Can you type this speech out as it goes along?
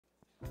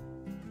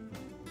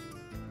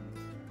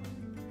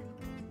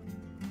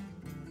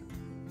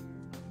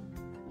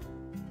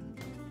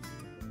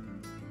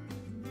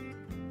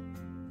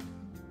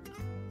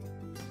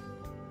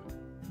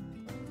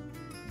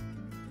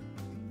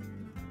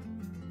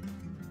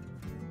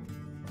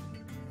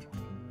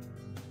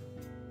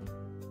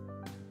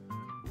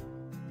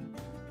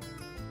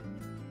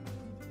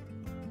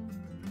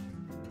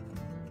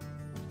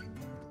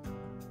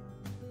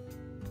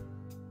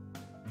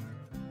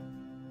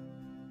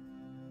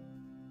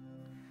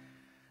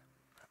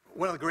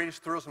One of the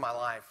greatest thrills of my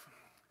life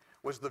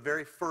was the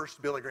very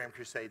first Billy Graham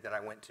crusade that I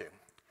went to.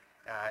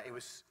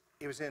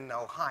 It was in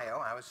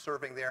Ohio. I was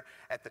serving there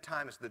at the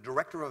time as the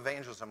director of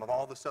evangelism of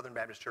all the Southern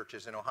Baptist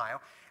churches in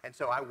Ohio. And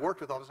so I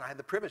worked with all those. I had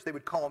the privilege. They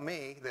would call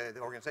me, the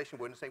organization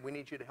would, and say, we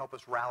need you to help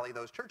us rally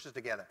those churches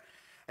together.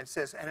 And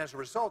says, and as a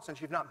result, since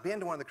you've not been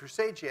to one of the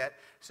crusades yet,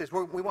 says,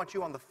 we want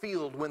you on the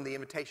field when the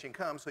invitation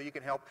comes so you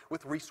can help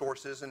with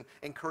resources and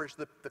encourage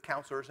the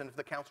counselors. And if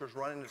the counselors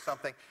run into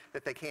something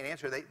that they can't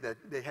answer,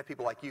 they have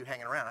people like you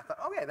hanging around. I thought,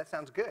 oh yeah, that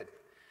sounds good.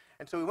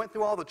 And so we went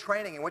through all the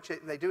training, and what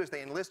they do is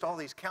they enlist all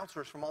these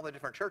counselors from all the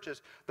different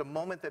churches. The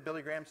moment that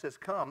Billy Graham says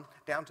come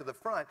down to the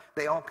front,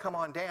 they all come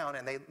on down,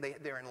 and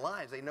they're in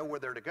lines. They know where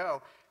they're to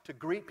go to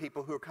greet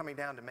people who are coming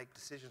down to make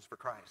decisions for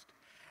Christ.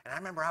 And I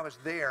remember I was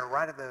there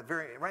right in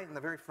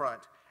the very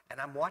front, and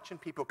I'm watching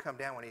people come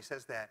down when he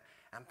says that.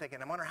 I'm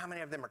thinking, I wonder how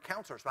many of them are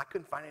counselors. But I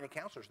couldn't find any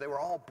counselors. They were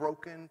all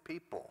broken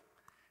people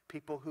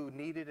who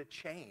needed a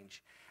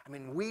change. I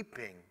mean,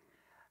 weeping,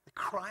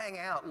 crying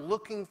out,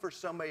 looking for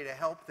somebody to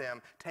help them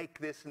take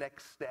this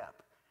next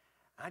step.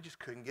 I just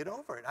couldn't get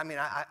over it. I mean,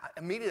 I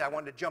immediately I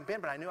wanted to jump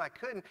in, but I knew I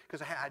couldn't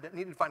because I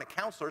needed to find a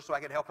counselor so I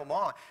could help them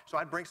all. So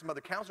I'd bring some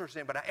other counselors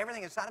in, but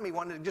everything inside of me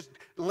wanted to just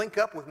link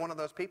up with one of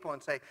those people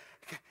and say,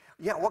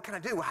 yeah, what can I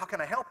do? How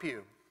can I help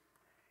you?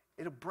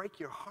 It'll break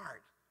your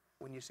heart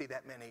when you see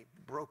that many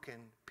broken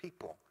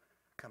people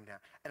come down.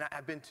 And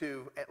I've been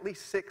to at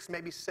least 6,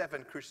 maybe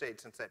 7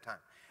 crusades since that time.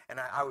 And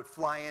I would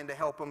fly in to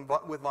help them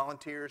with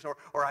volunteers,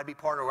 or I'd be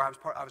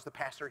I was the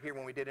pastor here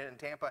when we did it in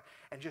Tampa,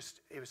 and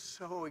it was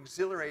so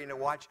exhilarating to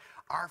watch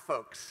our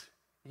folks.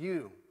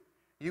 You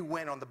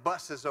went on the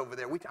buses over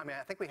there.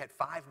 I think we had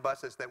 5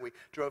 buses that we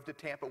drove to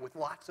Tampa with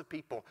lots of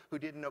people who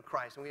didn't know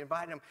Christ, and we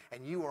invited them,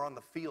 and you were on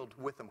the field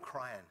with them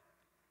crying,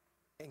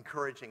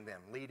 encouraging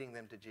them, leading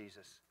them to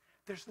Jesus.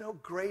 There's no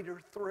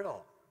greater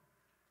thrill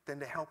than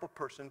to help a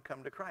person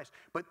come to Christ.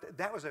 But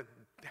that was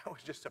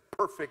just a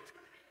perfect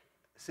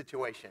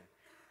situation,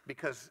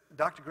 because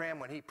Dr. Graham,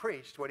 when he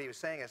preached, what he was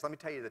saying is, let me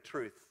tell you the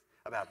truth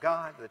about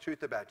God, the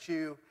truth about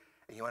you,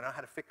 and you want to know how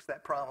to fix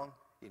that problem?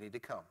 You need to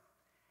come.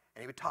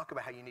 And he would talk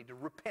about how you need to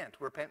repent.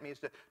 Repent means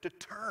to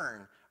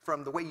turn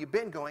from the way you've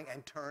been going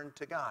and turn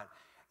to God.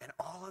 And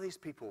all of these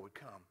people would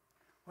come.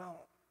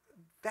 Well,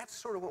 that's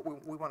sort of what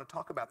we want to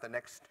talk about the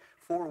next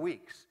 4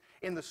 weeks.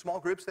 In the small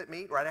groups that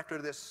meet right after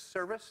this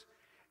service,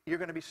 you're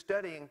going to be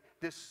studying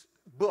this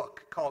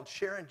book called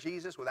Sharing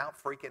Jesus Without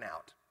Freaking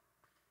Out.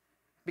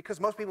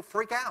 Because most people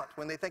freak out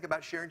when they think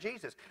about sharing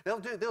Jesus. They'll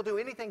do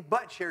anything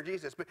but share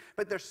Jesus.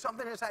 But there's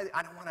something inside.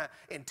 I don't want to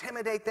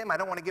intimidate them. I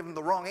don't want to give them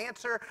the wrong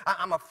answer.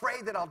 I'm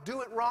afraid that I'll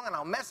do it wrong and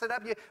I'll mess it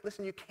up.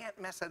 Listen, you can't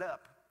mess it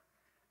up.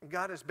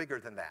 God is bigger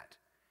than that.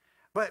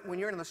 But when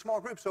you're in the small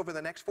groups over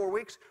the next 4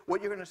 weeks,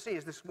 what you're going to see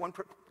is this one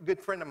good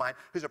friend of mine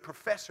who's a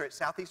professor at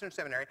Southeastern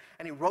Seminary,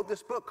 and he wrote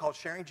this book called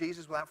Sharing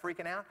Jesus Without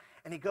Freaking Out,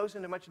 and he goes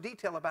into much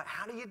detail about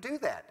how do you do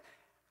that?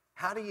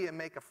 How do you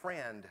make a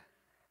friend?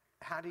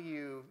 How do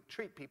you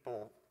treat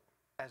people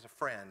as a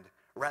friend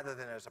rather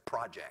than as a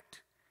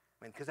project?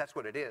 I mean, because that's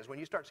what it is. When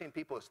you start seeing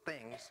people as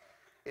things,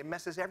 it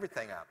messes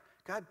everything up.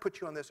 God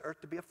put you on this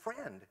earth to be a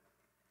friend.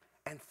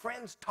 And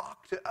friends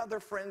talk to other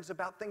friends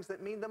about things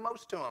that mean the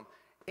most to them,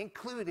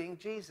 including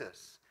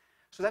Jesus.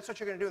 So that's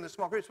what you're going to do in the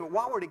small groups. But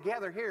while we're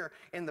together here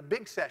in the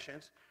big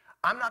sessions,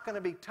 I'm not going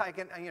to be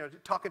talking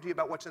to you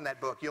about what's in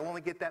that book. You'll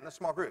only get that in the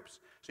small groups.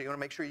 So you want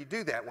to make sure you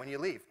do that when you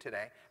leave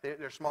today. There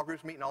are small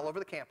groups meeting all over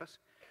the campus.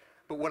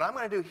 But what I'm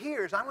going to do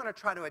here is I'm going to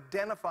try to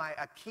identify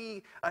a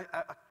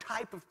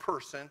type of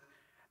person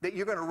that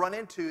you're going to run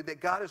into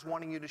that God is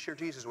wanting you to share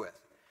Jesus with.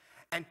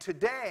 And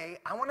today,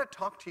 I want to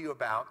talk to you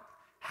about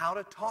how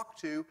to talk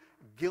to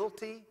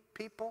guilty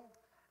people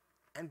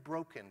and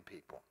broken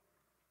people.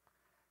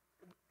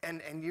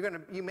 And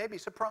you may be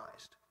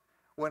surprised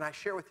when I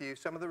share with you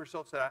some of the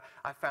results that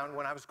I found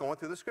when I was going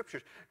through the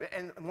scriptures.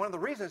 And one of the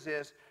reasons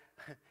is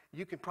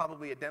you can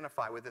probably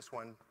identify with this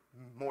one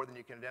more than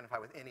you can identify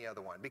with any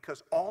other one,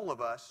 because all of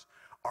us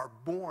are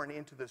born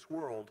into this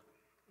world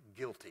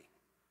guilty.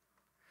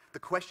 The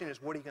question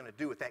is, what are you going to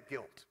do with that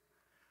guilt?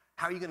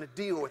 How are you going to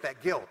deal with that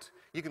guilt?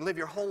 You can live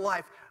your whole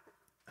life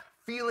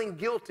feeling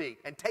guilty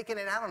and taking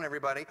it out on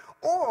everybody,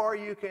 or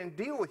you can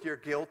deal with your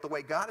guilt the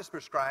way God has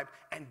prescribed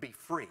and be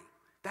free.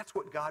 That's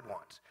what God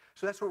wants.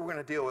 So that's what we're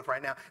going to deal with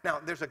right now. Now,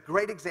 there's a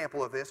great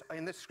example of this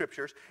in the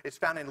scriptures. It's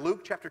found in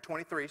Luke chapter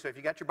 23. So if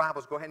you got your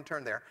Bibles, go ahead and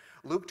turn there.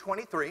 Luke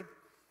 23.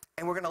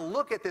 And we're going to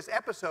look at this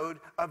episode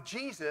of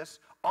Jesus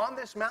on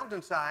this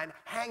mountainside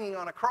hanging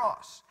on a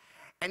cross.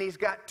 And he's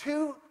got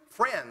 2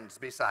 friends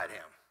beside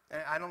him.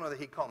 I don't know that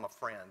he'd call him a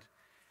friend.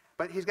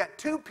 But he's got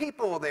 2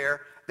 people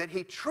there that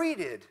he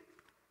treated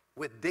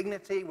with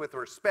dignity, with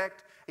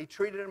respect. He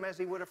treated them as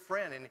he would a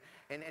friend.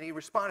 And he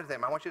responded to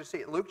them. I want you to see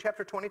it. Luke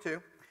chapter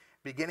 22,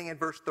 beginning in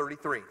verse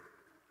 33.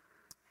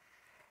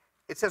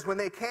 It says, when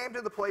they came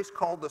to the place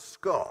called the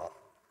Skull,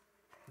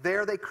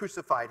 there they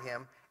crucified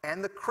him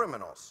and the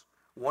criminals,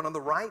 one on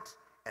the right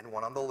and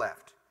one on the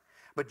left.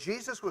 But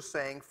Jesus was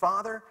saying,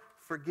 Father,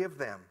 forgive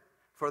them,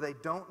 for they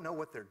don't know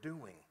what they're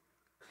doing.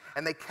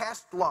 And they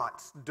cast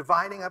lots,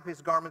 dividing up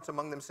his garments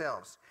among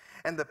themselves.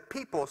 And the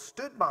people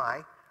stood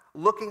by,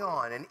 looking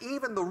on, and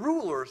even the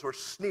rulers were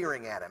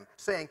sneering at him,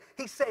 saying,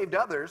 he saved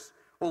others,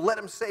 well, let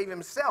him save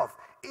himself,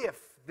 if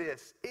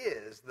this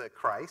is the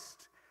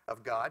Christ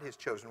of God, his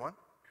chosen one.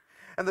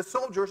 And the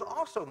soldiers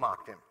also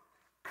mocked him,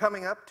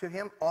 coming up to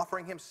him,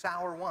 offering him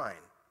sour wine,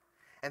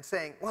 and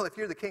saying, well, if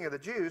you're the king of the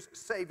Jews,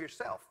 save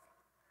yourself.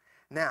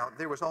 Now,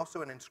 there was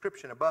also an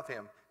inscription above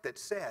him that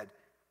said,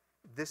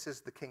 this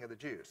is the king of the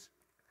Jews.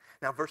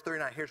 Now, verse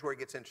 39, here's where it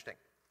gets interesting.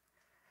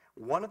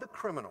 One of the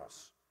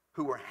criminals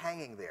who were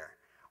hanging there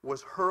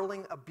was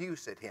hurling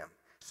abuse at him,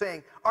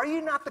 saying, are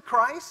you not the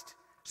Christ?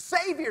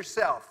 Save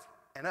yourself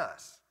and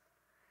us.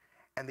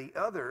 And the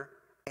other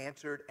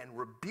answered and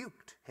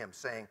rebuked him,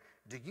 saying,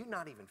 do you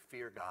not even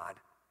fear God?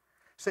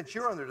 Since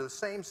you're under the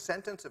same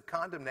sentence of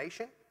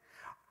condemnation,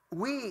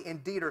 we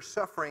indeed are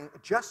suffering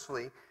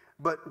justly,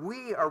 but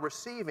we are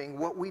receiving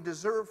what we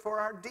deserve for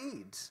our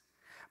deeds.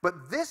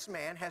 But this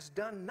man has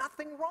done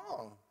nothing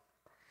wrong.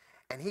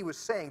 And he was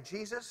saying,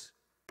 Jesus,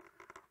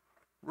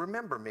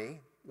 remember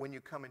me when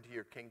you come into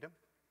your kingdom.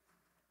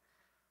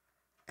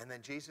 And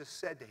then Jesus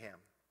said to him,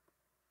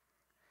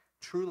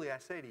 truly I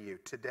say to you,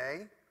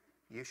 today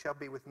you shall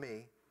be with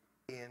me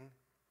in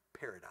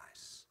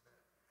paradise.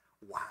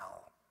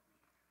 Wow.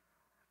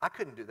 I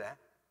couldn't do that.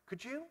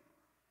 Could you?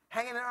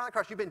 Hanging there on the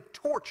cross. You've been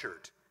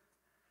tortured.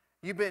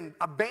 You've been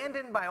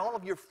abandoned by all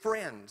of your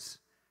friends.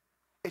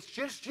 It's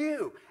just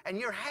you. And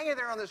you're hanging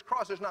there on this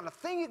cross. There's not a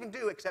thing you can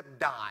do except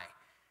die.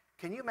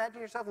 Can you imagine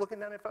yourself looking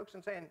down at folks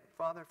and saying,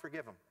 Father,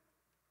 forgive them?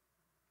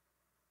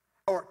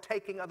 Or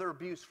taking other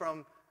abuse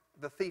from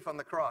the thief on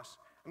the cross.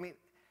 I mean,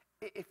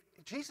 if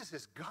Jesus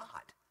is God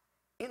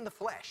in the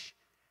flesh,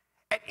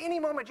 at any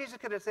moment Jesus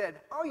could have said,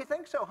 oh, you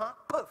think so, huh?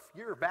 Poof,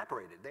 you're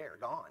evaporated there,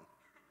 gone.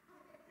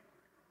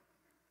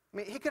 I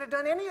mean, he could have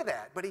done any of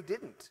that, but he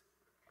didn't.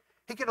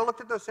 He could have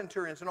looked at those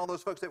centurions and all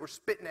those folks that were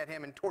spitting at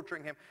him and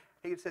torturing him.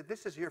 He had said,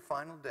 this is your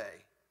final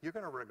day. You're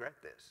going to regret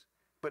this.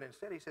 But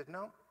instead he said,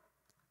 no,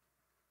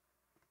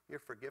 you're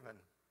forgiven.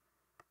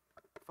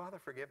 Father,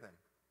 forgive them.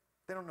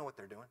 They don't know what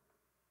they're doing.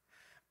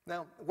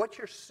 Now, what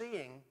you're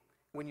seeing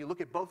when you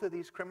look at both of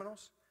these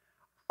criminals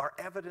are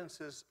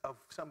evidences of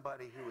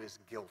somebody who is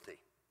guilty.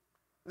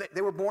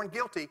 They were born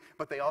guilty,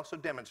 but they also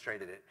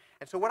demonstrated it.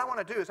 And so what I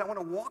want to do is I want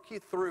to walk you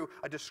through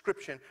a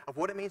description of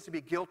what it means to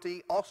be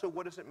guilty. Also,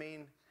 what does it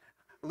mean,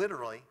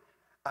 literally,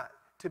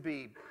 to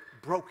be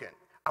broken.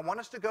 I want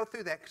us to go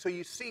through that so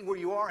you see where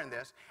you are in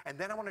this. And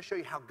then I want to show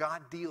you how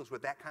God deals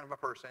with that kind of a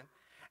person.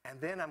 And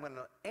then I'm going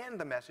to end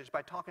the message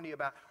by talking to you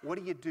about what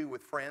do you do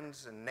with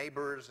friends and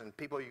neighbors and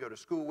people you go to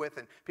school with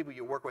and people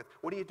you work with.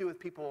 What do you do with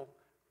people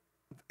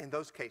in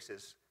those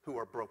cases who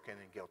are broken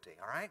and guilty,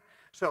 all right?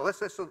 So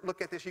let's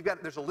look at this.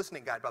 There's a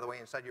listening guide, by the way,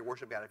 inside your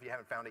worship guide if you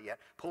haven't found it yet.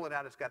 Pull it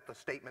out. It's got the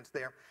statements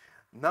there.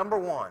 Number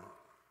one,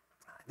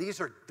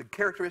 these are the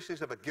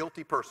characteristics of a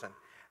guilty person.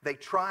 They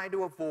try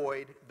to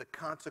avoid the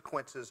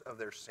consequences of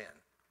their sin.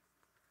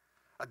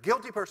 A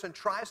guilty person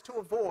tries to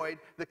avoid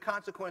the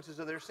consequences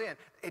of their sin.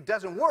 It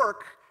doesn't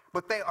work,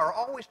 but they are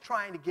always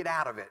trying to get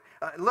out of it.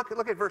 Look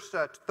at verse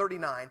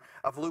 39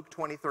 of Luke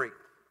 23.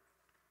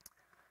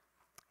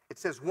 It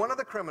says, one of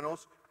the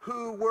criminals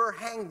who were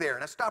hanged there.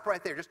 Now stop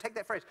right there. Just take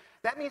that phrase.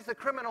 That means the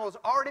criminal has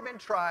already been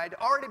tried,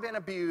 already been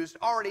abused,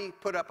 already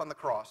put up on the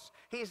cross.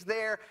 He's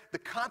there. The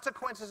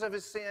consequences of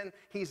his sin,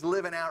 he's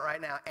living out right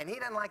now. And he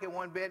doesn't like it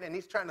one bit, and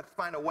he's trying to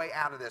find a way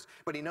out of this.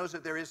 But he knows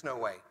that there is no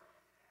way.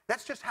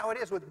 That's just how it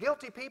is. With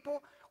guilty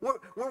people,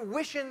 we're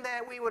wishing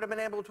that we would have been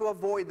able to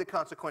avoid the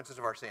consequences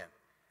of our sin.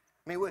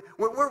 I mean,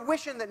 we're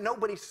wishing that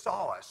nobody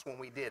saw us when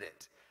we did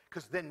it,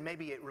 because then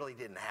maybe it really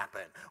didn't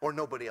happen, or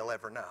nobody will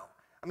ever know.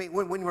 I mean,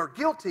 when we're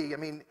guilty,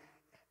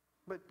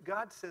 but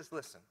God says,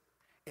 listen,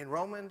 in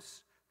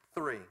Romans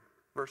 3,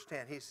 verse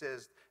 10, he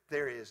says,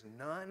 there is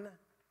none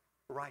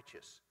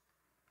righteous,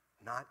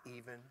 not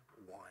even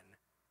one.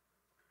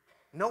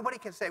 Nobody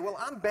can say, well,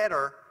 I'm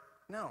better.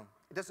 No,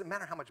 it doesn't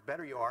matter how much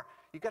better you are.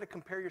 You've got to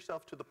compare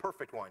yourself to the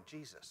perfect one,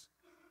 Jesus.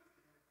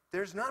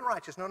 There's none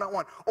righteous, no, not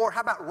one. Or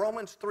how about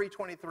Romans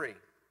 3:23?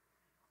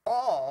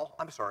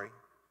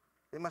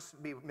 It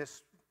must be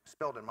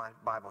misspelled in my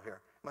Bible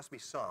here. It must be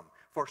some.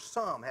 For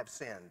some have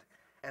sinned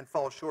and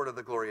fall short of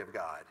the glory of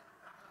God.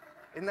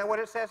 Isn't that what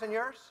it says in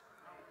yours?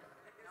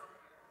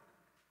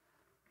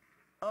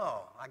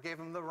 Oh, I gave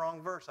him the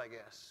wrong verse, I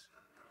guess.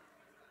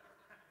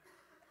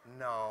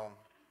 No.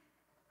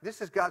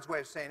 This is God's way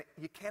of saying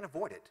you can't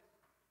avoid it.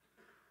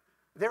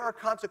 There are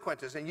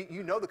consequences, and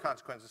you know the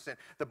consequences of sin.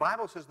 The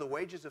Bible says the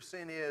wages of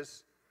sin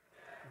is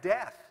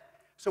death.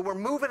 So we're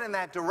moving in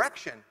that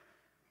direction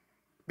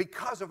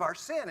because of our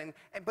sin.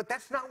 But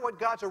that's not what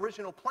God's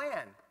original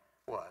plan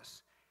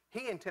was.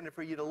 He intended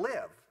for you to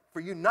live, for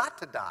you not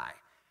to die.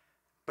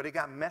 But it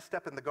got messed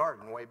up in the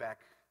garden way back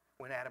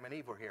when Adam and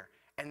Eve were here.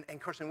 And of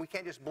course, we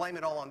can't just blame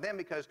it all on them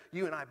because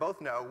you and I both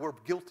know we're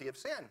guilty of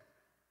sin.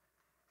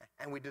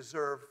 And we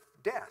deserve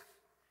death.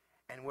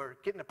 And we're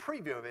getting a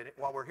preview of it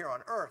while we're here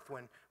on earth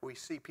when we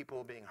see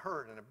people being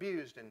hurt and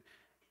abused and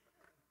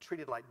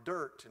treated like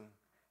dirt. And,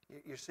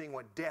 You're seeing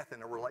what death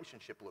in a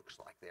relationship looks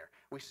like there.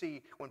 We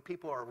see when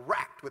people are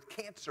racked with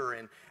cancer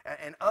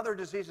and other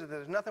diseases that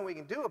there's nothing we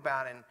can do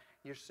about, and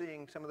you're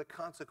seeing some of the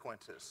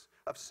consequences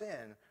of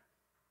sin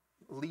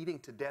leading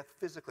to death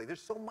physically.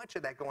 There's so much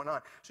of that going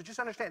on. So just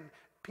understand,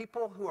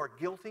 people who are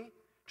guilty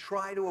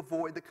try to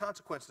avoid the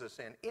consequences of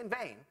sin in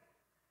vain,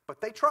 but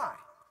they try.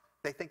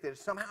 They think that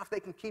somehow if they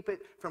can keep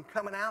it from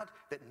coming out,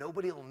 that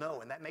nobody will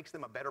know, and that makes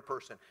them a better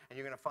person. And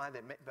you're going to find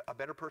that a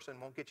better person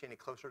won't get you any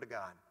closer to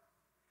God.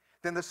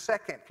 Then the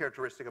second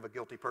characteristic of a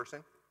guilty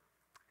person,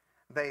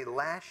 they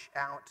lash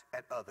out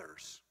at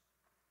others.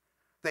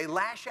 They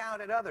lash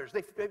out at others.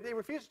 They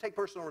refuse to take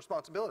personal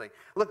responsibility.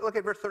 Look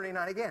at verse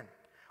 39 again.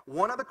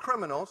 One of the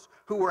criminals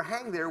who were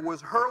hanged there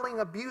was hurling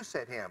abuse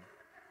at him.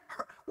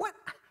 What?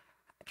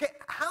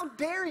 How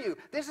dare you?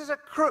 This is a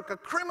crook, a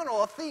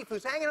criminal, a thief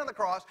who's hanging on the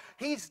cross.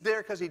 He's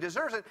there because he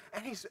deserves it,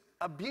 and he's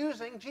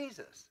abusing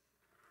Jesus.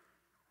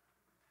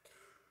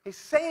 He's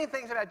saying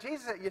things about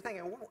Jesus that you're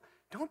thinking, well,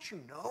 don't you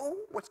know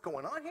what's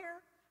going on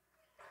here?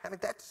 I mean,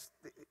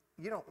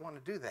 you don't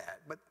want to do that.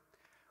 But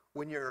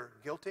when you're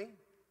guilty,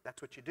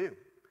 that's what you do.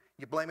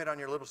 You blame it on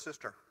your little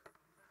sister,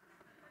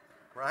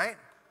 right?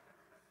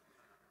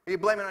 You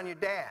blame it on your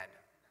dad.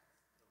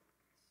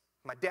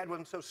 My dad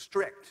wasn't so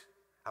strict,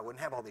 I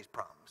wouldn't have all these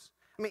problems.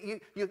 I mean,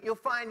 you'll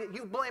find that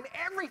you blame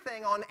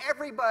everything on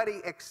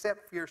everybody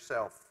except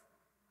yourself.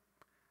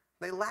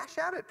 They lash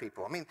out at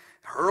people. I mean,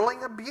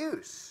 hurling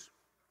abuse.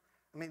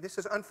 I mean, this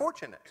is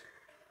unfortunate.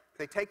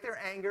 They take their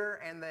anger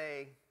and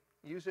they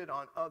use it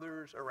on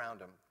others around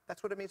them.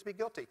 That's what it means to be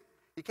guilty.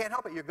 You can't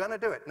help it. You're going to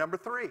do it. Number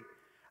 3,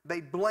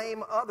 they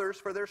blame others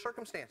for their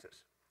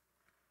circumstances.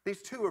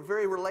 These two are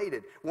very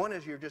related. One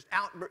is you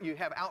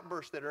have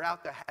outbursts that are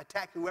out to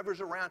attack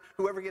whoever's around.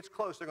 Whoever gets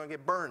close, they're going to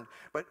get burned.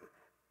 But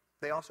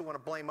they also want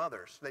to blame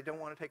others. They don't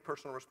want to take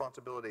personal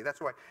responsibility.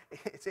 That's why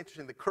it's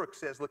interesting. The crook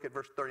says, look at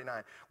verse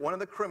 39. One of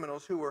the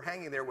criminals who were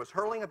hanging there was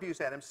hurling abuse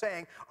at him,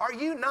 saying, "Are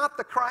you not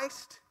the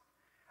Christ?"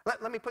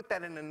 Let me put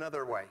that in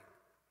another way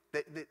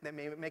that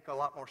may make a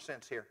lot more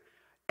sense here.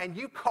 And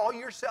you call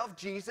yourself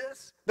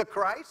Jesus, the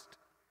Christ?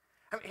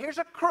 I mean, here's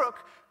a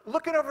crook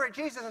looking over at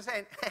Jesus and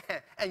saying,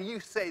 and you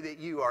say that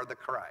you are the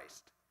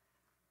Christ.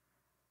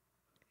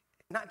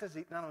 Not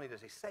only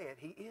does he say it,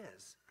 he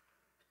is.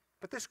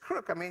 But this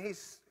crook, I mean,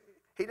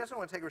 he doesn't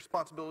want to take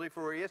responsibility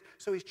for where he is,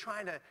 so he's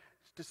trying to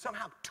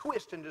somehow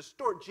twist and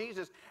distort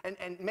Jesus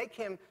and make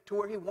him to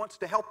where he wants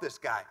to help this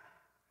guy.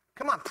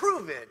 Come on,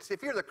 prove it.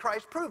 If you're the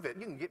Christ, prove it.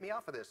 You can get me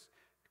off of this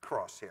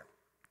cross here.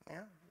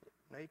 Yeah?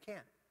 No, you can't.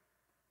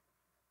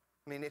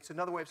 I mean, it's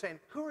another way of saying,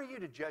 who are you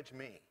to judge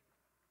me?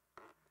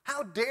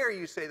 How dare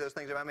you say those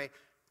things about me?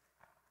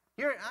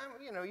 You're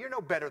no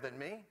better than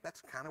me.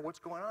 That's kind of what's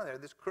going on there.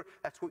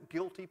 That's what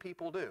guilty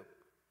people do.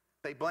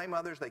 They blame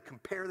others. They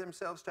compare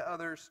themselves to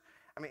others.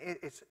 I mean,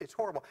 it's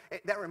horrible.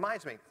 That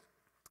reminds me,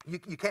 you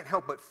can't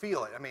help but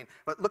feel it. I mean,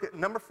 but look at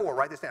number 4.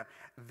 Write this down.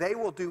 They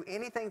will do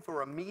anything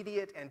for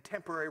immediate and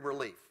temporary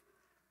relief.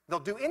 They'll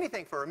do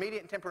anything for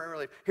immediate and temporary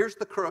relief. Here's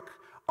the crook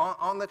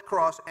on the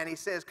cross, and he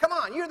says, "Come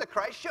on, you're the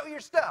Christ. Show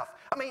your stuff."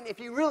 I mean, if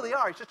you really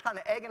are, he's just kind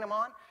of egging them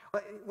on.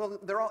 Well,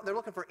 they're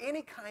looking for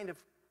any kind of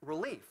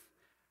relief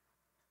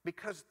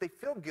because they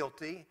feel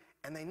guilty,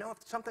 and they know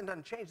if something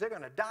doesn't change, they're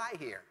going to die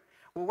here.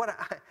 Well,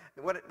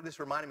 what this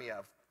reminded me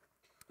of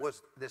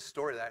was this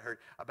story that I heard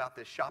about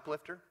this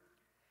shoplifter.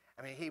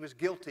 I mean, he was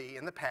guilty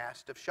in the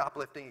past of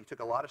shoplifting. He took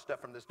a lot of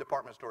stuff from this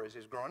department store as he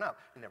was growing up.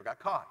 He never got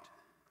caught.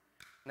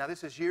 Now,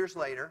 this is years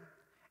later,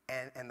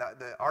 and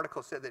the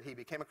article said that he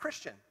became a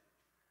Christian.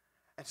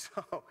 And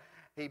so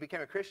he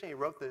became a Christian. He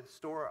wrote the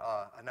store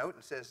a note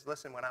and says,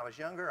 "Listen, when I was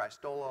younger, I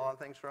stole a lot of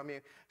things from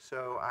you,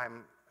 so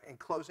I'm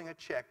enclosing a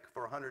check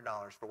for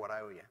 $100 for what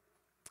I owe you."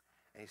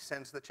 And he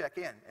sends the check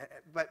in.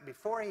 But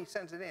before he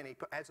sends it in, he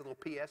adds a little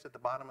P.S. at the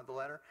bottom of the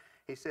letter.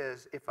 He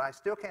says, "If I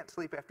still can't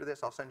sleep after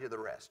this, I'll send you the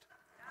rest."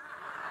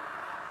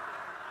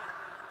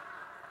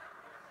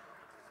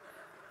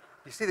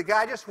 You see, the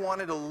guy just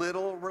wanted a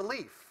little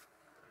relief.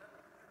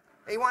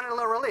 He wanted a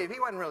little relief. He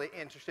wasn't really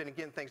interested in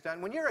getting things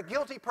done. When you're a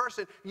guilty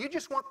person, you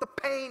just want the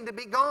pain to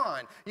be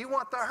gone. You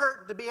want the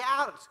hurt to be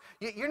out.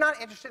 You're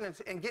not interested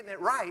in getting it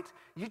right.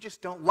 You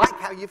just don't like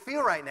how you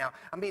feel right now.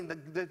 I mean,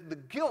 the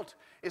guilt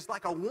is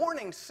like a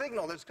warning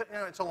signal. It's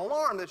an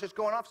alarm that's just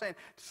going off saying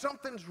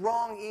something's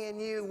wrong in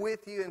you,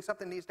 with you, and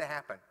something needs to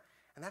happen.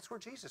 And that's where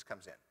Jesus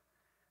comes in.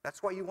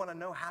 That's why you want to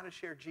know how to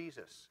share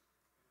Jesus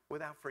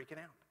without freaking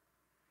out.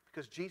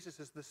 Because Jesus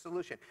is the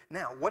solution.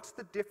 Now, what's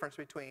the difference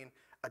between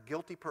a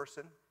guilty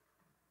person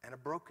and a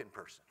broken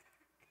person?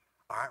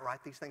 All right,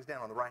 write these things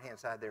down on the right-hand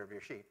side there of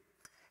your sheet.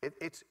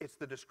 It's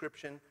the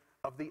description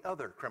of the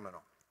other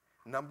criminal.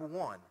 Number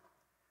 1,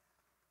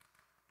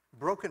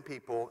 broken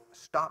people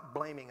stop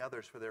blaming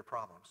others for their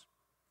problems.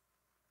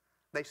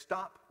 They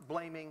stop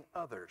blaming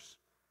others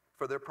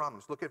for their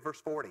problems. Look at verse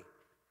 40.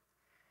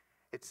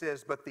 It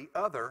says, but the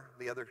other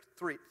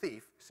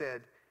thief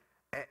said,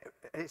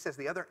 it says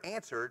the other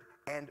answered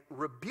and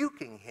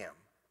rebuking him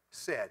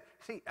said.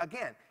 See,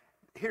 again,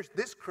 here's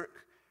this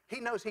crook. He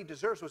knows he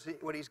deserves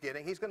what he's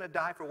getting. He's going to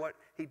die for what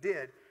he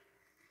did.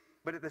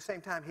 But at the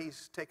same time,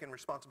 he's taking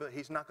responsibility.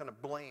 He's not going to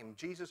blame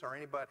Jesus or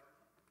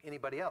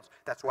anybody else.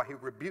 That's why he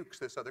rebukes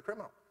this other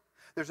criminal.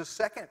 There's a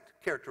second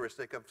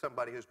characteristic of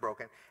somebody who's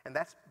broken, and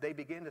that's they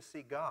begin to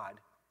see God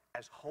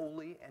as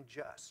holy and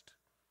just.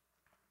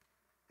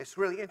 It's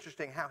really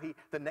interesting how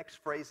the next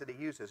phrase that he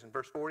uses in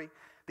verse 40,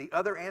 the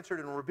other answered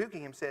and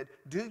rebuking him said,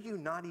 do you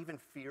not even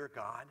fear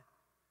God?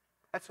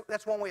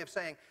 That's one way of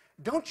saying,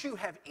 don't you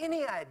have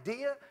any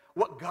idea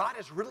what God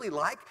is really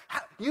like?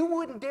 You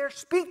wouldn't dare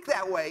speak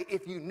that way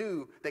if you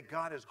knew that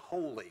God is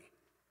holy,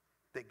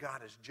 that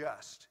God is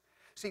just.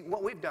 See,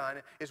 what we've done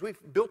is we've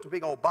built a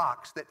big old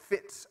box that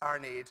fits our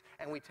needs,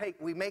 and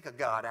we make a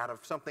God out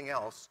of something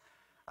else,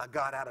 a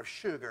God out of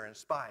sugar and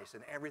spice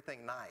and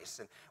everything nice.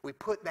 And we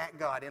put that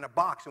God in a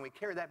box, and we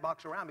carry that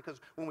box around because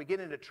when we get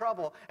into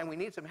trouble and we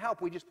need some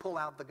help, we just pull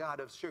out the God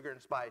of sugar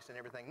and spice and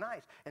everything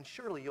nice. And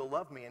surely you'll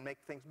love me and make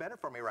things better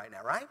for me right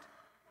now, right?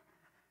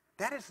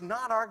 That is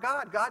not our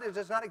God. God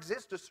does not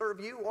exist to serve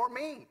you or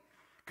me.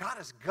 God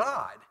is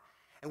God.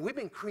 And we've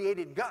been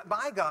created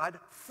by God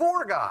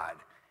for God.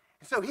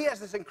 And so he has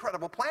this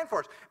incredible plan for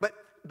us. But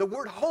the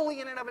word holy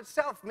in and of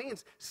itself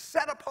means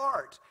set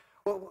apart.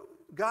 Well,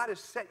 God has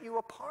set you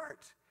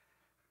apart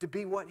to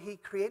be what he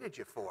created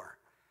you for.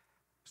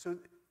 So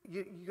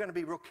you're going to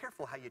be real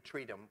careful how you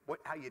treat him,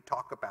 how you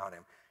talk about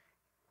him.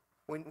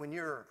 When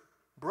you're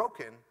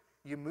broken,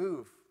 you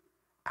move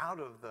out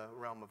of the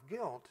realm of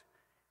guilt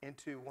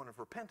into one of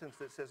repentance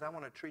that says, I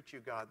want to treat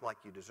you, God, like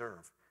you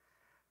deserve.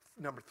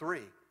 Number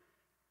 3,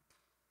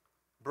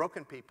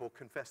 broken people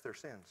confess their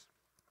sins.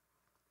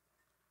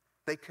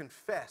 They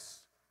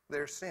confess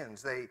their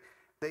sins.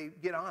 They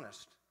get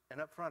honest and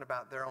upfront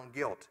about their own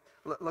guilt.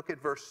 Look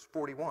at verse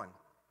 41.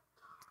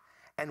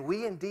 And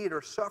we indeed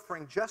are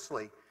suffering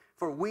justly,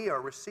 for we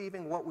are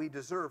receiving what we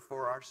deserve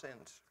for our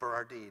sins, for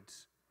our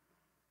deeds.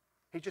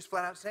 He's just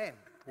flat out saying,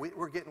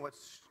 we're getting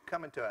what's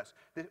coming to us.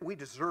 We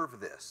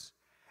deserve this.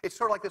 It's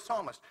sort of like the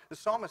psalmist. The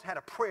psalmist had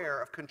a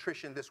prayer of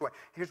contrition this way.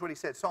 Here's what he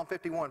said, Psalm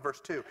 51,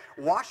 verse 2.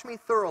 Wash me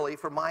thoroughly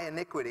from my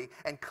iniquity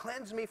and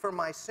cleanse me from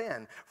my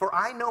sin, for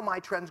I know my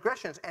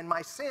transgressions, and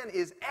my sin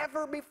is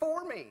ever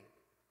before me.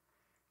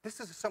 This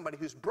is somebody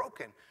who's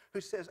broken,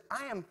 who says,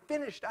 I am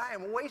finished, I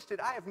am wasted,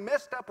 I have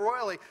messed up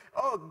royally.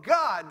 Oh,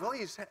 God,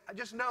 please,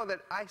 just know that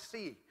I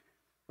see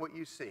what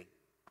you see.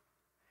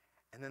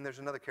 And then there's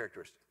another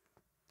characteristic.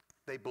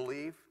 They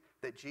believe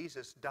that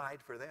Jesus died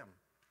for them.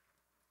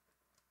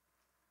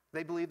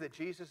 They believe that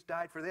Jesus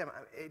died for them.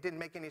 It didn't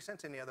make any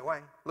sense any other way.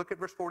 Look at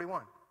verse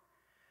 41.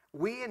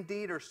 We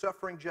indeed are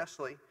suffering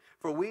justly,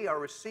 for we are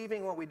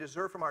receiving what we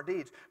deserve from our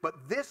deeds. But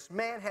this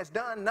man has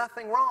done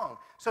nothing wrong.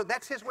 So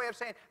that's his way of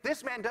saying,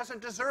 this man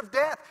doesn't deserve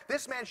death.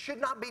 This man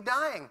should not be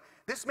dying.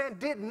 This man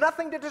did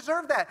nothing to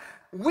deserve that.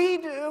 We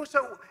do,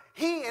 so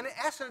he, in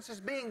essence, is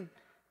being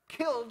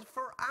killed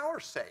for our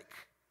sake.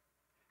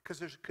 Because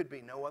there could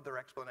be no other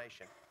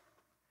explanation.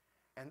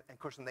 And of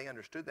course, they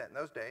understood that in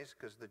those days,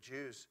 because the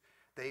Jews,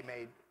 they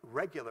made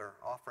regular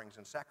offerings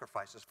and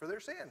sacrifices for their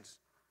sins.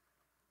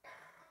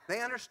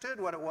 They understood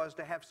what it was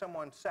to have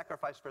someone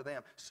sacrifice for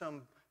them,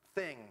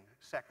 something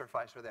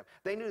sacrifice for them.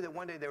 They knew that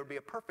one day there would be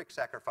a perfect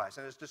sacrifice,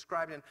 and it's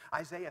described in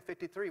Isaiah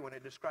 53 when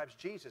it describes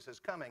Jesus as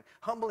coming,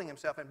 humbling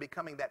himself and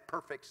becoming that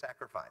perfect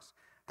sacrifice.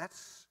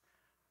 That's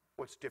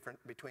what's different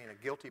between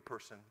a guilty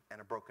person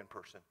and a broken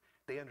person.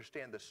 They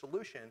understand the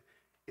solution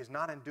is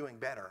not in doing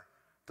better.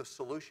 The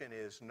solution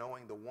is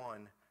knowing the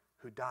one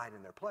who died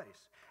in their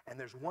place. And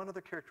there's one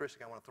other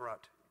characteristic I want to throw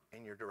out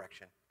in your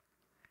direction.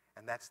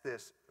 And that's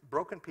this.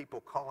 Broken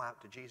people call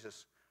out to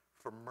Jesus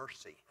for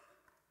mercy.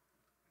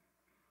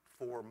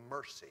 For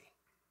mercy.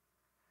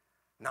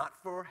 Not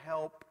for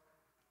help,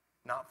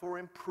 not for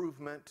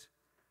improvement,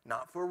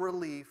 not for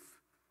relief,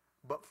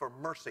 but for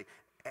mercy.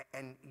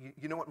 And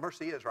you know what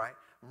mercy is, right?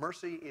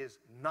 Mercy is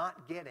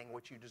not getting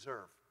what you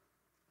deserve.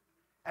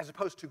 As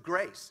opposed to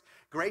grace.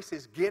 Grace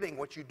is getting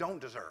what you don't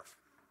deserve.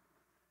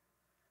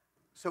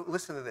 So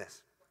listen to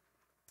this.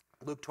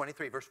 Luke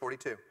 23, verse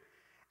 42.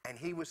 And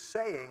he was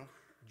saying,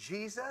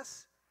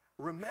 Jesus,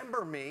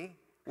 remember me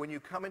when you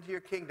come into your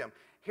kingdom.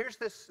 Here's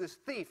this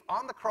thief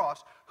on the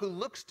cross who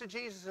looks to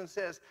Jesus and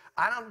says,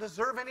 I don't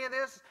deserve any of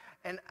this,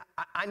 and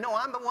I know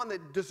I'm the one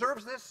that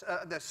deserves this,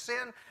 the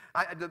sin,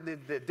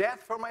 the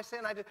death for my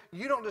sin.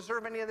 You don't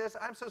deserve any of this.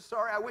 I'm so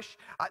sorry. I wish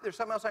there's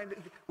something else I can do.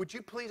 Would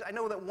you please, I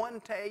know that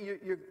one day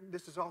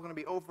this is all going to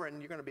be over and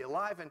you're going to be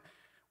alive, and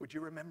would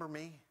you remember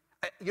me?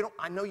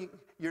 I know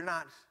you're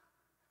not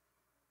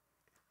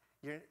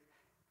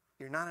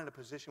in a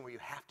position where you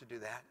have to do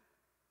that.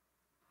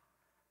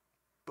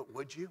 But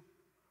would you?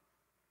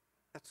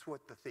 That's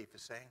what the thief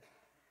is saying.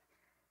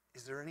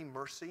 Is there any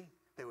mercy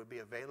that would be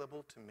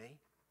available to me?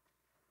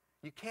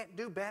 You can't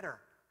do better,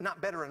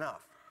 not better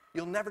enough.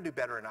 You'll never do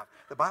better enough.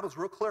 The Bible's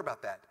real clear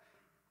about that.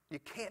 You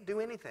can't do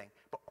anything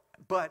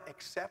but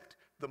accept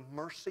the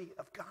mercy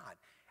of God.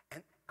 And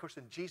of course,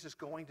 in Jesus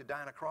going to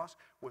die on a cross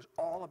was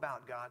all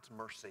about God's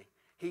mercy.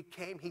 He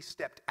came, he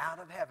stepped out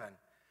of heaven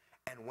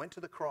and went to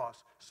the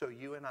cross so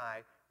you and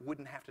I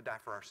wouldn't have to die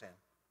for our sin.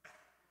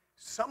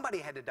 Somebody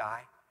had to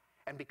die,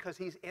 And because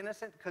he's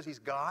innocent, because he's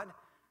God,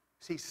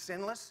 he's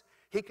sinless,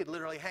 he could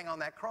literally hang on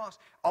that cross.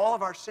 All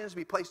of our sins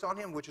be placed on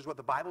him, which is what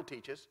the Bible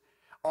teaches.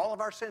 All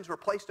of our sins were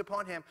placed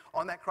upon him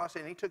on that cross,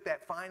 and he took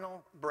that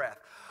final breath.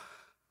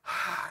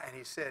 And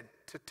he said,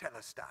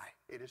 "Tetelestai,"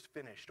 it is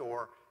finished,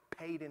 or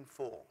paid in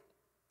full.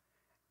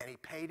 And he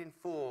paid in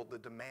full the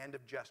demand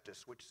of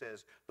justice, which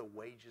says the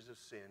wages of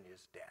sin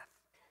is death.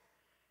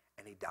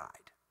 And he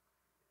died.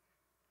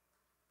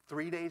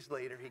 3 days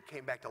later, he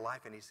came back to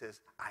life, and he says,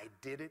 "I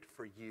did it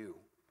for you.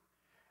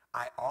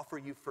 I offer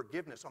you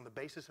forgiveness on the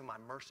basis of my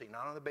mercy,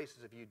 not on the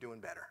basis of you doing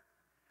better.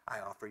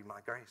 I offer you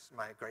my grace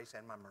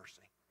and my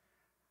mercy."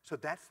 So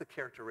that's the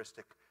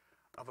characteristic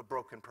of a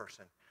broken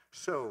person.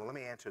 So let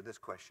me answer this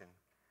question.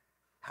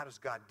 How does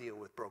God deal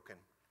with broken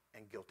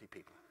and guilty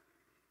people?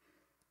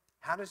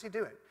 How does he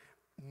do it?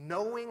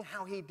 Knowing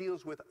how he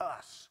deals with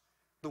us,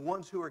 the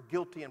ones who are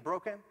guilty and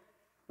broken,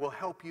 will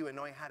help you in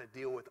knowing how to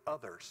deal with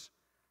others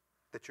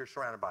that you're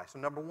surrounded by. So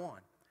number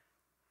one,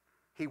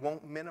 he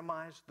won't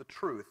minimize the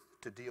truth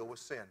to deal with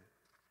sin.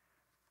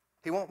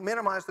 He won't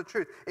minimize the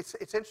truth. It's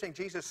interesting.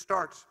 Jesus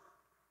starts,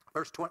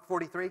 verse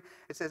 43,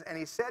 it says, "And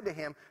he said to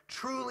him,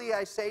 'Truly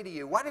I say to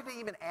you.'" Why did he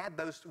even add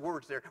those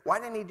words there? Why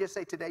didn't he just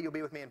say, "Today you'll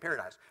be with me in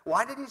paradise"?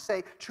 Why did he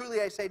say,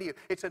 "Truly I say to you"?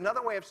 It's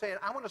another way of saying,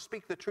 I want to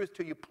speak the truth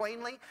to you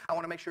plainly. I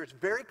want to make sure it's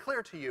very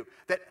clear to you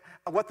that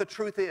what the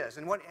truth is.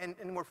 And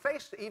we're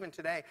faced even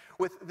today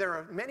with, there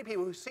are many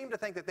people who seem to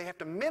think that they have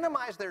to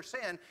minimize their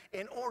sin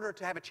in order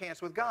to have a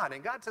chance with God.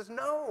 And God says,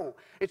 no.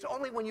 It's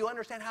only when you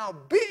understand how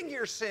big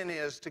your sin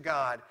is to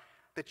God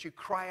that you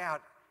cry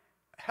out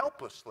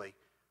helplessly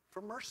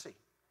for mercy.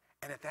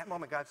 And at that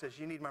moment, God says,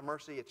 "You need my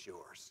mercy, it's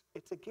yours."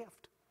 It's a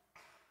gift.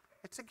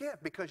 It's a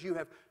gift because you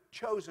have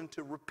chosen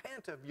to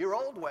repent of your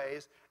old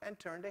ways and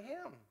turn to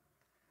him.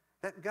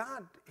 That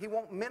God, he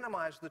won't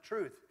minimize the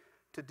truth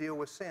to deal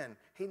with sin.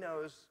 He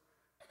knows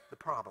the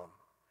problem.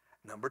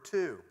 Number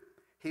two,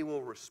 he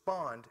will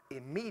respond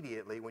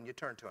immediately when you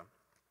turn to him.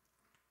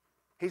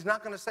 He's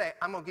not going to say,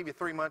 "I'm going to give you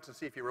 3 months and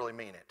see if you really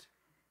mean it."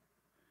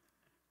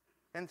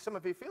 And some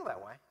of you feel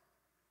that way.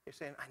 You're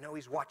saying, "I know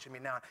he's watching me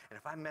now, and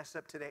if I mess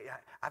up today,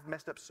 I've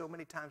messed up so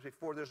many times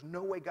before, there's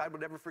no way God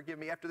would ever forgive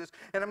me after this,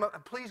 and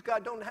please,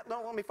 God, don't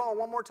let me fall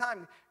one more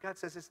time." God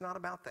says, it's not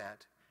about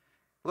that.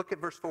 Look at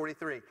verse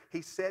 43.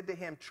 He said to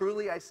him,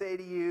 "Truly I say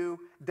to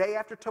you, day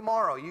after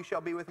tomorrow you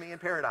shall be with me in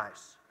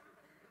paradise."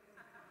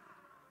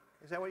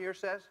 Is that what yours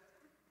says?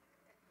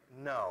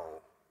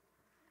 No.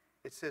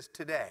 It says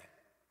today.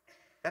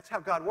 That's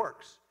how God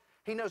works.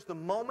 He knows the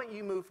moment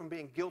you move from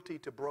being guilty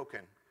to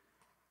broken,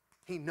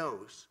 he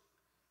knows.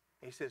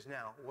 He says,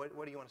 "Now, what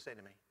do you want to say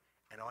to me?"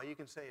 And all you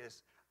can say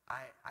is,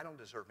 I don't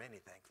deserve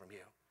anything from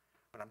you,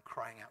 but I'm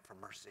crying out for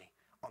mercy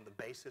on the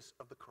basis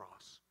of the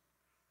cross.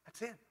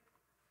 That's it.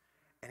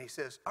 And he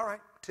says, "All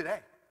right,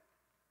 today,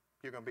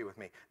 you're going to be with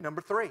me."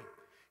 Number three,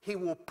 he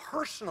will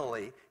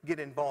personally get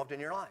involved in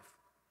your life.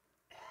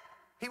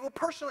 He will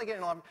personally get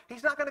involved.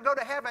 He's not going to go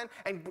to heaven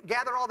and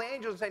gather all the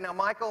angels and say, "Now,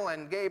 Michael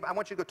and Gabe, I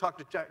want you to go talk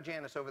to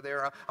Janice over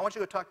there. I want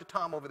you to go talk to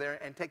Tom over there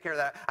and take care of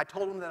that. I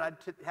told him that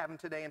I'd have him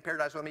today in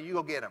paradise with me. You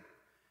go get him."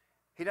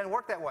 He doesn't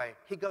work that way.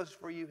 He goes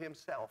for you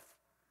himself.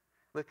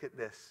 Look at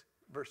this,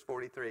 verse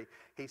 43.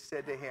 He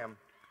said to him,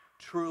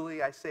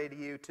 "Truly I say to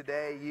you,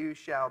 today you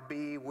shall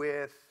be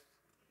with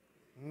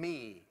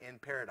me in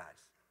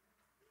paradise."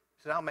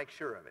 He said, "I'll make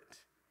sure of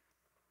it."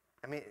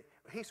 I mean,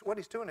 what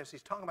he's doing is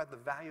he's talking about the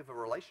value of a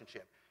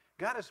relationship.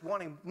 God is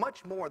wanting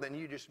much more than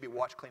you just to be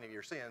watch clean of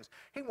your sins.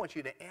 He wants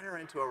you to enter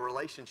into a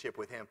relationship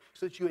with him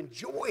so that you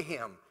enjoy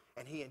him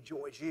and he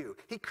enjoys you.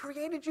 He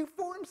created you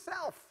for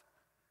himself.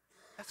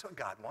 That's what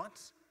God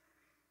wants.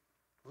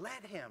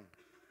 Let him.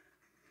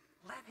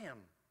 Let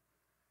him.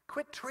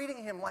 Quit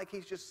treating him like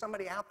he's just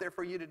somebody out there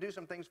for you to do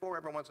some things for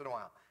every once in a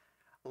while.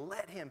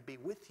 Let him be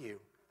with you.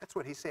 That's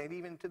what he's saying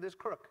even to this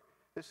crook,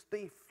 this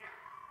thief.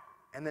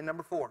 And then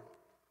number four,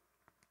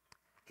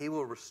 he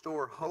will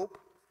restore hope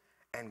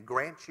and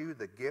grant you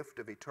the gift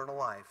of eternal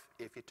life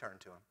if you turn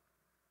to him.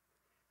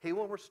 He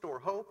will restore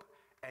hope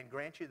and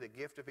grant you the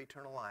gift of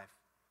eternal life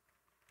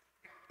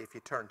if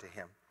you turn to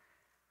him.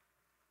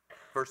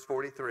 Verse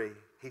 43,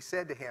 he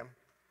said to him,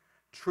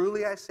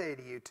 "Truly I say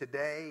to you,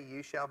 today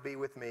you shall be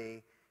with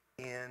me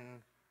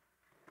in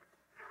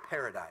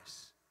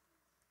paradise."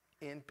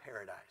 In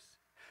paradise.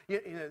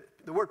 You know,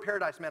 the word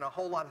paradise meant a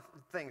whole lot of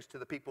things to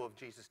the people of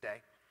Jesus'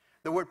 day.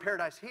 The word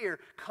paradise here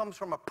comes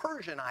from a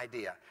Persian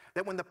idea,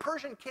 that when the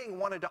Persian king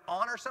wanted to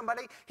honor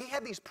somebody, he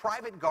had these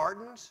private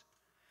gardens,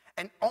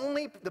 and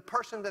only the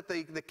person that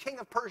the king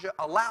of Persia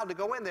allowed to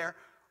go in there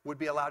would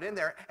be allowed in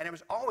there, and it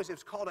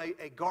was called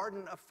a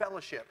garden of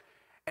fellowship.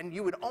 And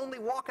you would only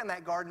walk in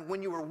that garden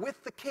when you were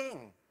with the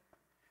king.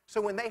 So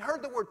when they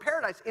heard the word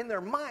paradise, in their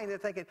mind, they're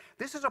thinking,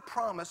 this is a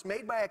promise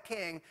made by a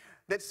king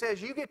that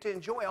says you get to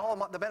enjoy all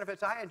the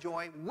benefits I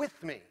enjoy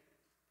with me.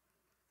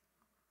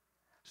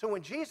 So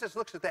when Jesus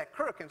looks at that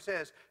crook and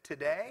says,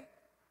 "Today,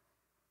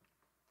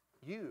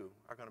 you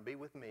are going to be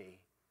with me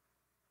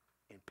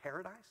in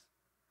paradise,"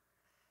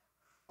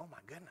 oh my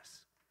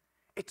goodness,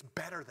 it's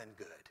better than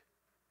good.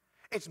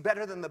 It's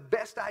better than the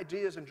best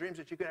ideas and dreams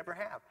that you could ever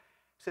have.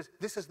 It says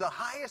this is the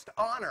highest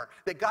honor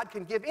that God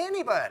can give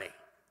anybody.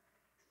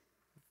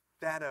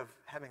 That of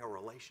having a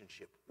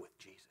relationship with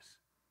Jesus.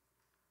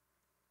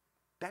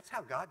 That's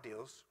how God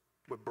deals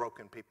with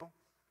broken people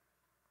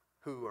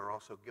who are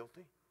also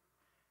guilty.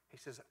 He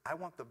says, I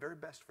want the very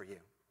best for you.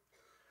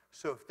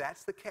 So if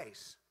that's the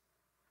case,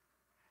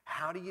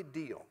 how do you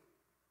deal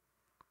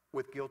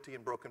with guilty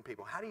and broken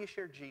people? How do you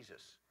share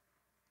Jesus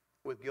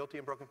with guilty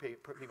and broken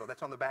people?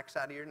 That's on the back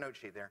side of your note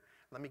sheet there.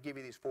 Let me give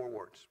you these 4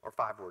 words or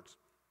 5 words.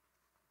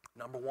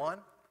 Number 1,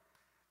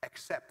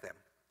 accept them.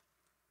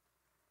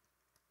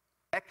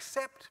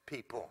 Accept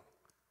people.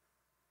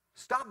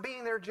 Stop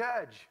being their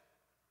judge.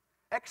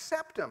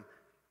 Accept them.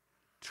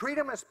 Treat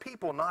them as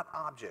people, not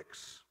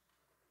objects.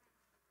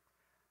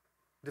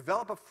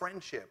 Develop a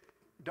friendship.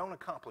 Don't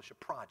accomplish a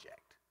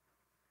project.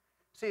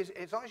 See,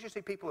 as long as you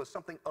see people as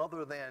something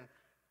other than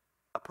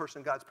a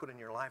person God's put in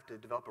your life to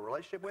develop a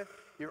relationship with,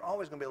 you're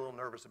always going to be a little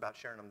nervous about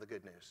sharing them the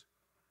good news.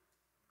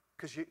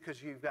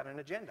 Because you've got an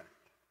agenda.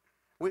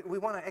 We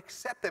want to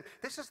accept them.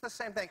 This is the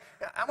same thing.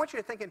 I want you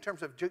to think in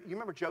terms of, you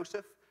remember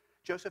Joseph?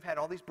 Joseph had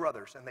all these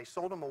brothers, and they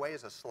sold him away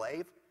as a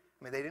slave.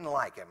 I mean, they didn't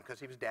like him because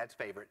he was Dad's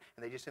favorite,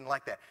 and they just didn't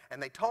like that.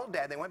 And they told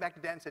Dad, they went back to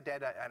Dad and said,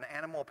 Dad, an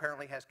animal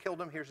apparently has killed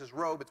him. Here's his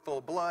robe. It's full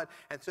of blood.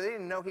 And so they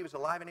didn't know he was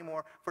alive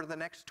anymore for the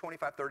next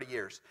 25, 30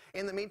 years.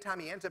 In the meantime,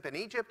 he ends up in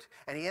Egypt,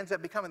 and he ends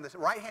up becoming the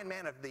right-hand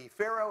man of the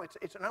Pharaoh.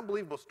 It's an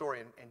unbelievable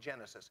story in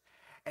Genesis.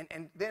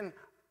 And then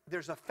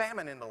there's a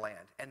famine in the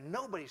land, and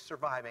nobody's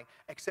surviving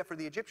except for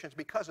the Egyptians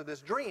because of this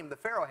dream the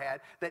Pharaoh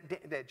had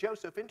that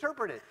Joseph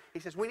interpreted. He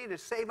says, we need to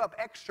save up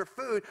extra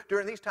food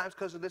during these times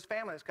because of this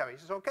famine that's coming.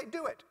 He says, okay,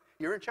 do it.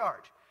 You're in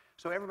charge.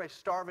 So everybody's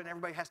starving.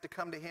 Everybody has to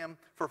come to him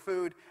for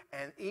food,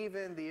 and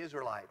even the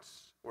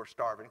Israelites were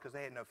starving because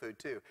they had no food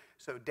too.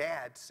 So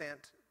Dad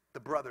sent the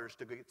brothers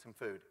to go get some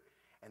food,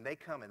 and they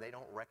come, and they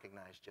don't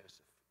recognize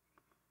Joseph.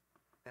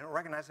 They don't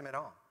recognize him at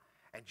all.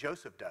 And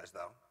Joseph does,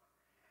 though.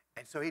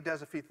 And so he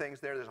does a few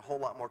things there. There's a whole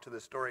lot more to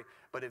this story.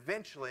 But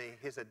eventually,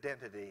 his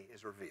identity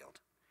is revealed.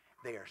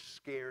 They are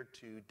scared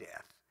to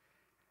death.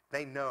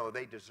 They know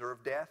they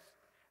deserve death.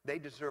 They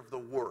deserve the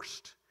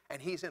worst.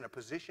 And he's in a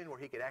position where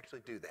he could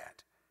actually do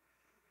that.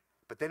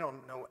 But they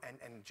don't know.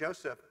 And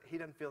Joseph, he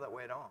doesn't feel that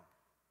way at all.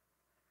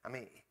 I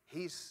mean,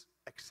 he's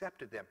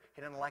accepted them.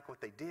 He doesn't like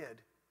what they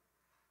did.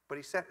 But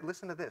he said,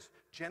 listen to this.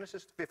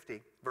 Genesis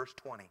 50, verse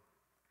 20.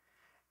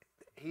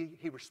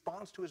 He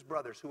responds to his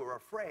brothers who are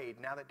afraid,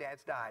 now that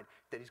Dad's died,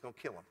 that he's going to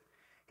kill him.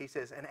 He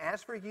says, and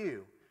as for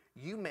you,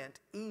 you meant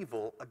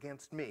evil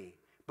against me,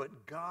 but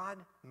God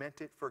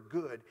meant it for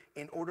good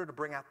in order to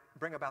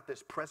bring about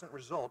this present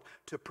result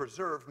to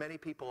preserve many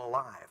people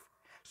alive.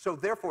 So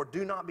therefore,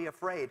 do not be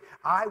afraid.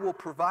 I will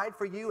provide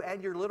for you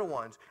and your little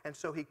ones. And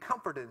so he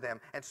comforted them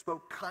and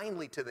spoke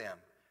kindly to them.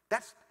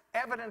 That's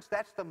evidence.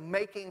 That's the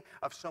making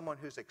of someone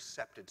who's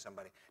accepted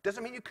somebody.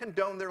 Doesn't mean you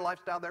condone their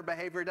lifestyle, their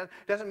behavior.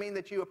 Doesn't mean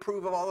that you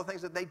approve of all the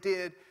things that they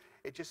did.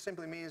 It just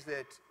simply means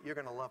that you're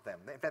going to love them.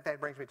 In fact, that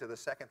brings me to the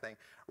second thing.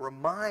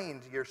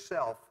 Remind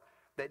yourself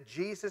that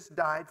Jesus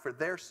died for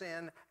their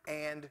sin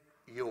and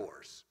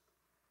yours.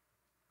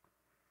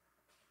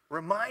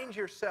 Remind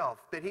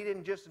yourself that he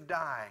didn't just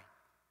die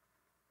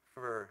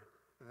for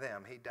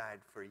them. He died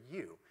for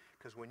you.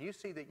 Because when you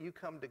see that you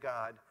come to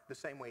God the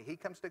same way he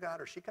comes to God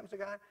or she comes to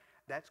God,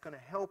 that's going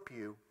to help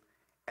you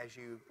as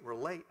you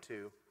relate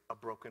to a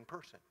broken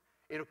person.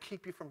 It'll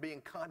keep you from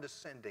being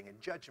condescending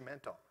and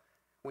judgmental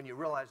when you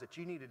realize that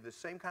you needed the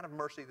same kind of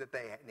mercy that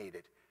they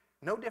needed.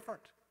 No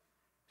different.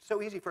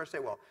 So easy for us to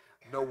say, well,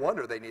 no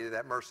wonder they needed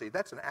that mercy.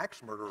 That's an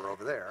axe murderer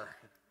over there.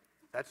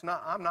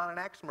 I'm not an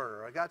axe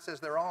murderer. God says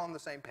they're all on the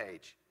same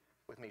page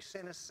with me.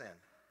 Sin is sin.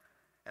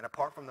 And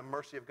apart from the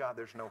mercy of God,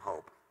 there's no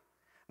hope.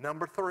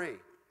 Number 3,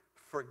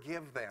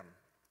 forgive them.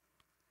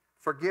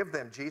 Forgive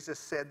them. Jesus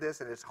said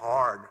this, and it's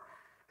hard.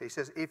 He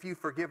says, if you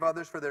forgive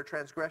others for their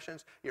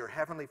transgressions, your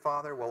heavenly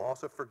Father will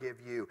also forgive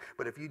you.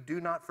 But if you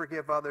do not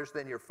forgive others,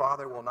 then your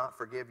Father will not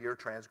forgive your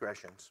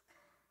transgressions.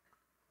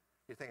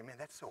 You're thinking, man,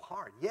 that's so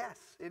hard. Yes,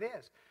 it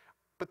is.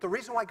 But the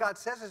reason why God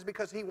says this is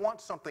because he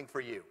wants something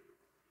for you.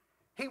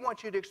 He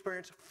wants you to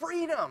experience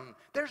freedom.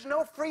 There's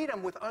no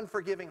freedom with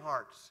unforgiving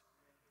hearts.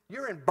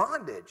 You're in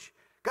bondage.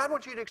 God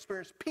wants you to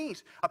experience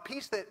peace, a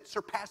peace that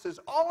surpasses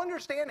all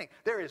understanding.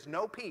 There is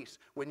no peace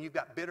when you've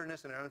got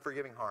bitterness and an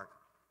unforgiving heart.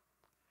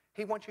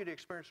 He wants you to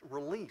experience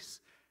release.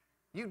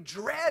 You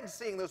dread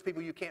seeing those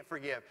people you can't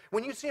forgive.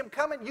 When you see them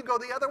coming, you go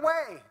the other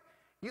way.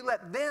 You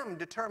let them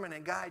determine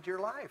and guide your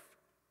life.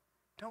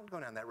 Don't go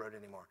down that road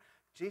anymore.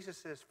 Jesus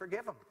says,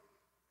 forgive them.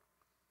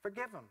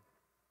 Forgive them.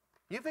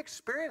 You've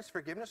experienced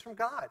forgiveness from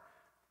God.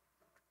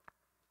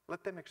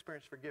 Let them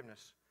experience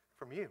forgiveness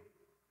from you.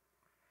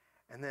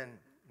 And then,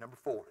 number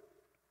 4,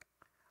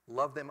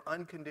 love them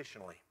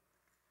unconditionally.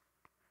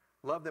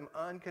 Love them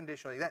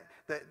unconditionally. That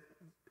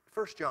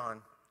 1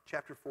 John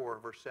chapter 4,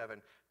 verse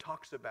 7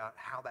 talks about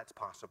how that's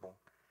possible.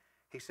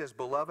 He says,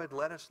 beloved,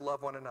 let us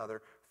love one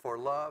another, for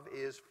love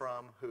is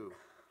from who?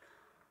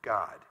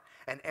 God.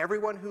 And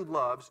everyone who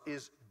loves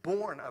is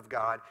born of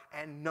God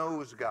and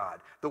knows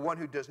God. The one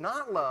who does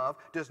not love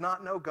does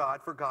not know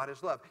God, for God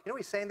is love. You know what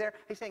he's saying there?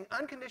 He's saying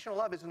unconditional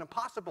love is an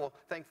impossible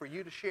thing for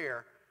you to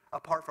share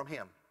apart from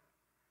him.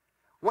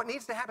 What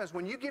needs to happen is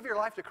when you give your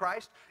life to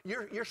Christ,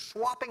 you're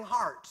swapping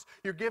hearts.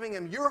 You're giving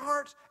him your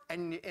heart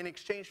in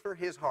exchange for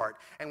his heart.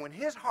 And when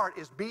his heart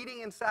is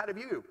beating inside of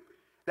you,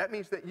 that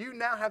means that you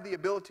now have the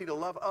ability to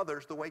love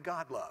others the way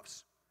God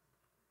loves.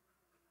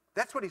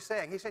 That's what he's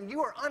saying. He's saying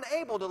you are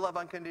unable to love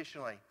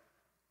unconditionally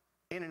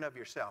in and of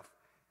yourself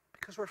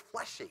because we're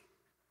fleshy.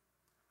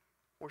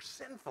 We're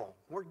sinful.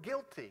 We're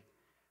guilty.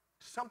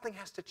 Something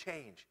has to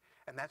change.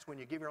 And that's when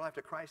you give your life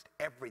to Christ,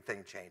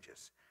 everything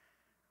changes.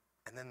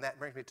 And then that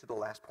brings me to the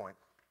last point.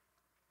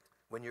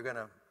 When you're going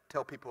to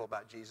tell people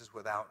about Jesus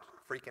without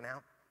freaking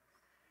out,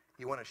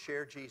 you want to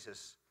share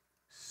Jesus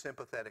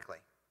sympathetically.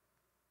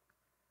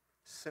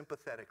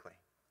 Sympathetically.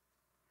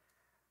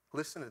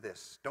 Listen to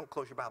this. Don't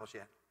close your Bibles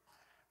yet.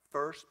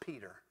 1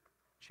 Peter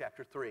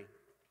chapter 3,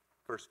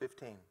 verse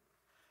 15. It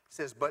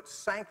says, but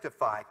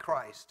sanctify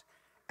Christ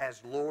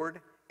as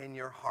Lord in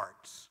your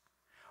hearts,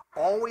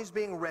 always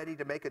being ready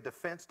to make a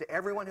defense to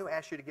everyone who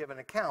asks you to give an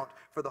account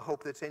for the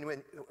hope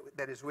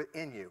that is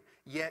within you.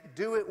 Yet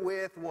do it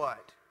with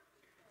what?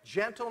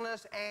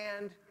 Gentleness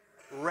and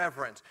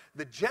reverence.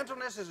 The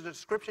gentleness is a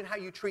description of how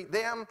you treat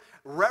them.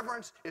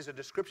 Reverence is a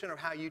description of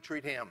how you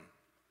treat him.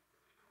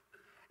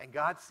 And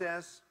God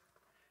says,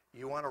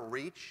 you want to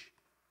reach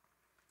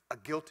a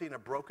guilty and a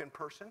broken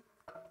person?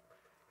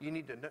 You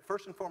need to,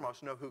 first and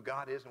foremost, know who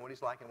God is and what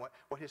he's like and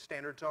what his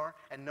standards are,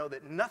 and know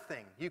that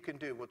nothing you can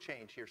do will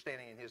change your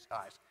standing in his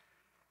eyes.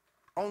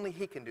 Only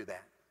he can do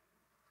that.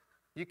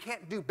 You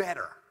can't do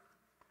better.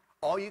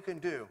 All you can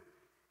do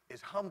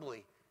is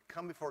humbly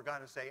come before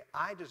God and say,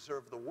 I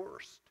deserve the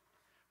worst,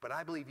 but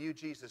I believe you,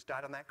 Jesus,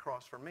 died on that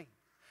cross for me.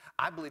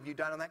 I believe you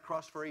died on that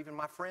cross for even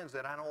my friends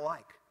that I don't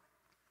like.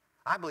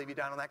 I believe you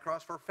died on that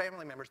cross for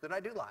family members that I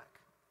do like.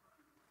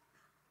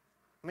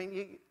 I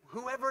mean,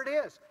 whoever it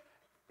is,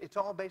 it's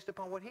all based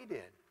upon what he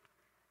did.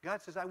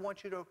 God says, I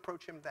want you to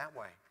approach him that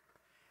way.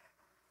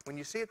 When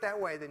you see it that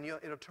way, then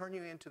it'll turn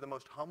you into the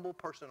most humble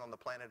person on the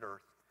planet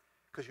Earth,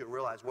 because you'll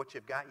realize what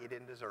you've got you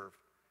didn't deserve.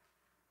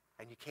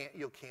 And you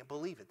can't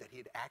believe it, that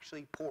he'd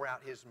actually pour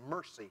out his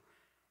mercy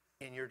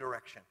in your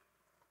direction.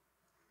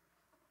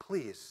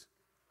 Please,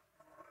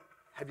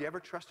 have you ever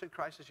trusted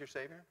Christ as your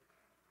Savior?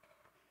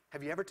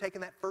 Have you ever taken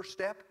that first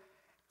step?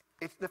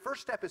 The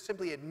first step is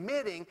simply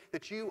admitting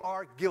that you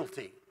are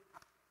guilty.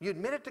 You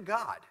admit it to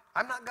God.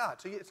 I'm not God,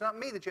 so it's not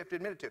me that you have to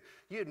admit it to.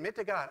 You admit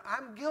to God,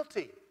 I'm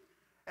guilty,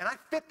 and I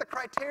fit the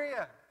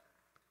criteria.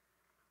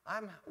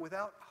 I'm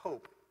without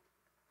hope.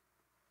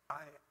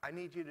 I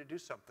need you to do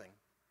something.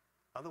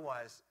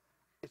 Otherwise,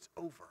 it's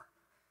over.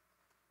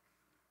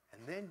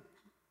 And then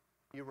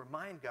you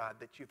remind God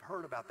that you've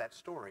heard about that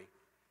story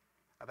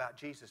about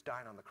Jesus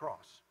dying on the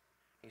cross.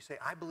 You say,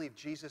 I believe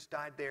Jesus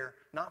died there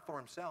not for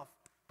himself,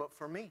 but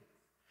for me.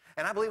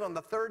 And I believe on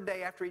the third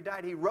day after he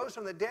died, he rose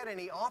from the dead and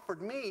he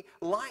offered me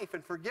life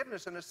and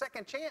forgiveness and a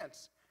second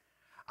chance.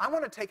 I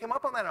want to take him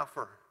up on that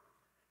offer.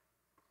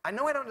 I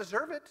know I don't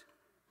deserve it,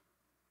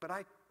 but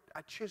I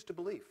choose to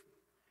believe.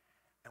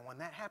 And when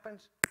that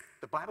happens,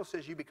 the Bible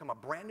says you become a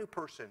brand new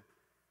person.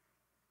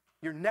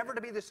 You're never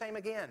to be the same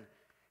again.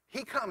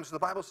 He comes, the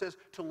Bible says,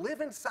 to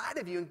live inside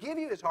of you and give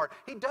you his heart.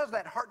 He does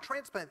that heart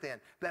transplant then.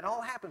 That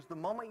all happens the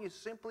moment you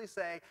simply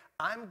say,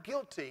 I'm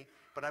guilty,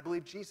 but I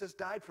believe Jesus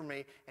died for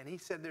me, and he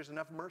said there's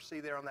enough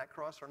mercy there on that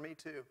cross for me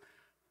too.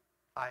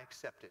 I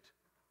accept it.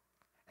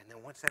 And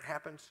then once that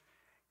happens,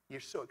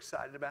 you're so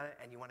excited about it,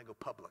 and you want to go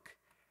public.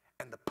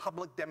 And the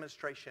public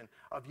demonstration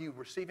of you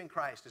receiving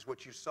Christ is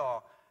what you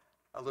saw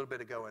a little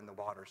bit ago in the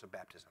waters of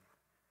baptism.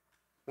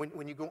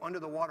 When you go under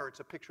the water, it's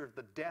a picture of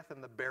the death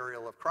and the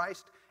burial of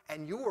Christ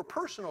and your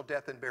personal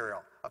death and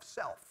burial of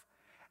self.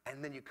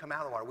 And then you come out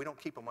of the water. We don't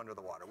keep them under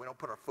the water. We don't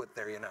put our foot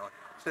there,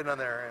 sitting on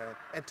there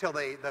until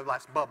the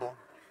last bubble.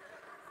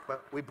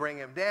 But we bring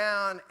them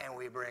down and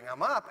we bring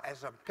them up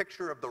as a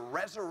picture of the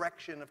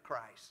resurrection of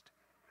Christ.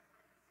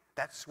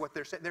 That's what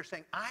they're saying. They're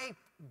saying, I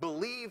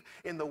believe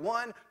in the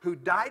one who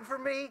died for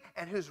me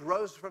and who's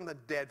rose from the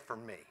dead for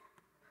me.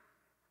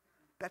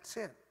 That's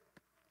it.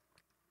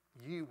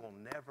 You will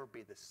never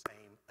be the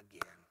same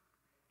again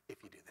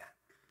if you do that.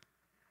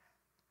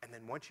 And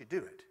then once you do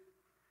it,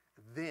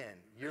 then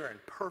you're in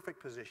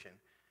perfect position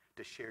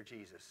to share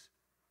Jesus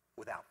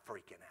without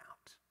freaking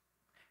out.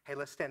 Hey,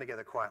 let's stand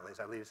together quietly as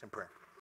I lead us in prayer.